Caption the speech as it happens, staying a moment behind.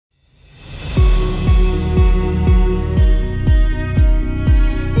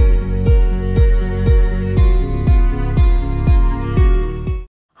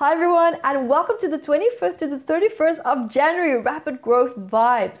everyone, and welcome to the 25th to the 31st of January Rapid Growth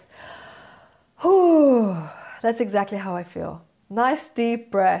Vibes. Whew, that's exactly how I feel. Nice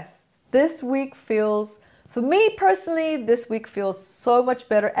deep breath. This week feels, for me personally, this week feels so much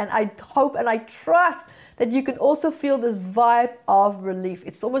better, and I hope and I trust that you can also feel this vibe of relief.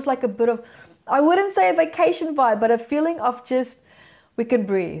 It's almost like a bit of, I wouldn't say a vacation vibe, but a feeling of just, we can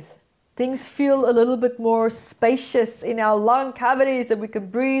breathe. Things feel a little bit more spacious in our lung cavities, and we can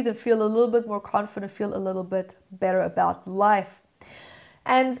breathe and feel a little bit more confident, feel a little bit better about life.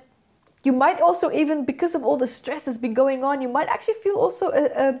 And you might also, even because of all the stress that's been going on, you might actually feel also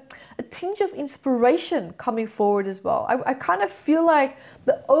a tinge of inspiration coming forward as well. I kind of feel like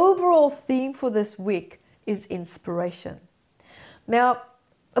the overall theme for this week is inspiration. Now,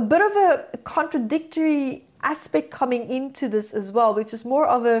 a bit of a contradictory aspect coming into this as well, which is more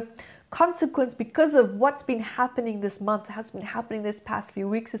of a consequence because of what's been happening this month, has been happening this past few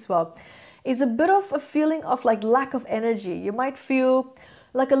weeks as well, is a bit of a feeling of like lack of energy. You might feel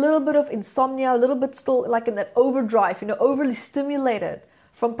like a little bit of insomnia, a little bit still like in that overdrive, overly stimulated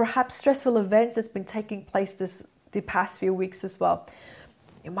from perhaps stressful events that's been taking place the past few weeks as well.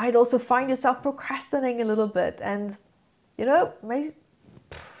 You might also find yourself procrastinating a little bit, and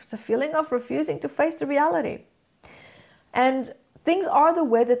it's a feeling of refusing to face the reality. And things are the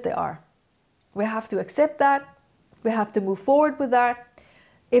way that they are. We have to accept that. We have to move forward with that.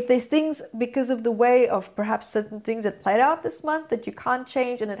 If there's things because of the way of perhaps certain things that played out this month that you can't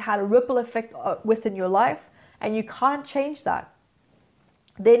change, and it had a ripple effect within your life, and you can't change that,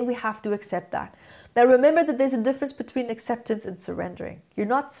 then we have to accept that. Now remember that there's a difference between acceptance and surrendering. You're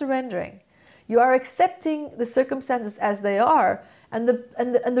not surrendering. You are accepting the circumstances as they are, and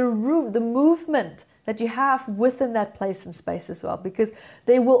the room, the movement that you have within that place and space as well, because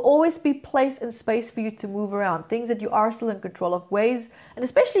there will always be place and space for you to move around, things that you are still in control of, ways, and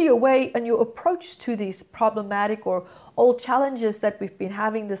especially your way and your approach to these problematic or old challenges that we've been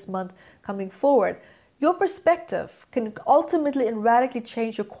having this month coming forward. Your perspective can ultimately and radically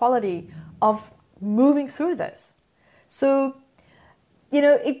change your quality of moving through this. So,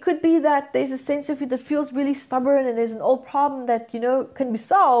 it could be that there's a sense of you that feels really stubborn, and there's an old problem that, can be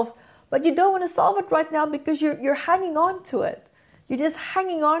solved, but you don't want to solve it right now because you're hanging on to it. You're just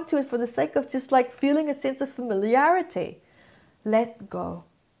hanging on to it for the sake of just like feeling a sense of familiarity. Let go.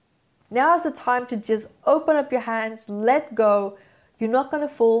 Now is the time to just open up your hands, let go. You're not going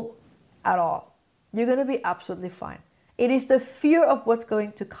to fall at all. You're going to be absolutely fine. It is the fear of what's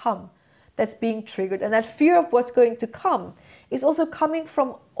going to come that's being triggered. And that fear of what's going to come is also coming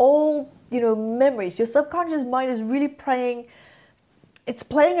from old, memories. Your subconscious mind is really playing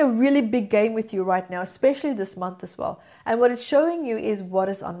a really big game with you right now, especially this month as well. And what it's showing you is what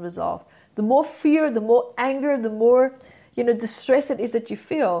is unresolved. The more fear, the more anger, the more, distress it is that you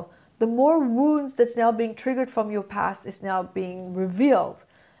feel, the more wounds that's now being triggered from your past is now being revealed.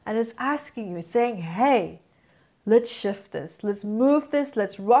 And it's asking you, it's saying, hey, let's shift this. Let's move this.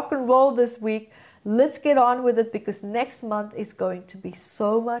 Let's rock and roll this week. Let's get on with it, because next month is going to be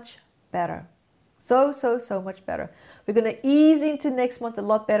so much better. So much better. We're going to ease into next month a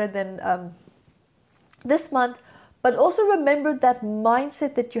lot better than this month. But also remember that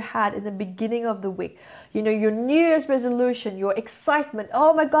mindset that you had in the beginning of the week. Your New Year's resolution, your excitement.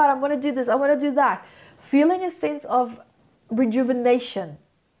 Oh my God, I want to do this. I want to do that. Feeling a sense of rejuvenation.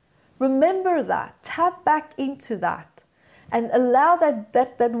 Remember that. Tap back into that. And allow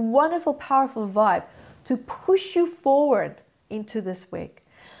that wonderful, powerful vibe to push you forward into this week.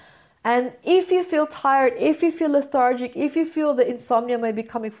 And if you feel tired, if you feel lethargic, if you feel the insomnia may be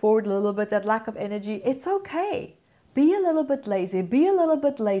coming forward a little bit, that lack of energy, it's okay. Be a little bit lazy, be a little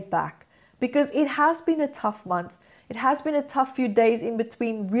bit laid back, because it has been a tough month. It has been a tough few days in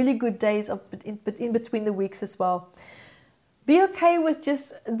between, really good days in between the weeks as well. Be okay with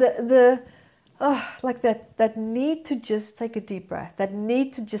just that need to just take a deep breath, that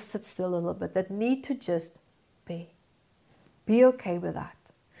need to just sit still a little bit, that need to just be. Be okay with that.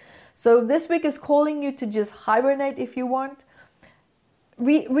 So this week is calling you to just hibernate if you want.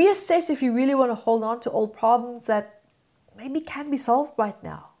 Reassess if you really want to hold on to old problems that maybe can be solved right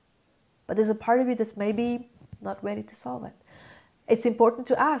now. But there's a part of you that's maybe not ready to solve it. It's important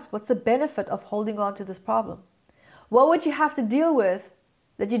to ask, what's the benefit of holding on to this problem? What would you have to deal with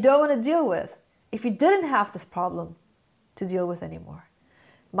that you don't want to deal with if you didn't have this problem to deal with anymore?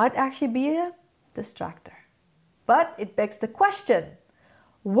 Might actually be a distractor. But it begs the question,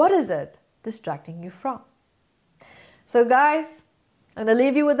 what is it distracting you from? So guys, I'm going to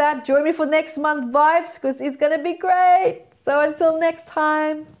leave you with that. Join me for next month vibes, because it's going to be great. So until next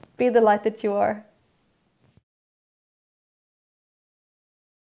time, be the light that you are.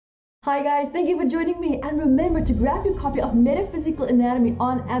 Hi guys, thank you for joining me, and remember to grab your copy of Metaphysical Anatomy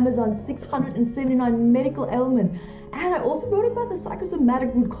on Amazon, 679 medical ailments. And I also wrote about the psychosomatic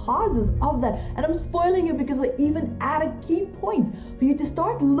root causes of that, and I'm spoiling it because I even added key points for you to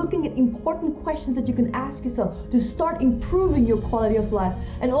start looking at important questions that you can ask yourself to start improving your quality of life.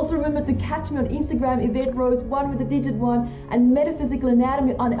 And also remember to catch me on Instagram, Yvette Rose 1 with the digit 1, and Metaphysical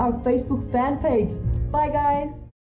Anatomy on our Facebook fan page. Bye guys.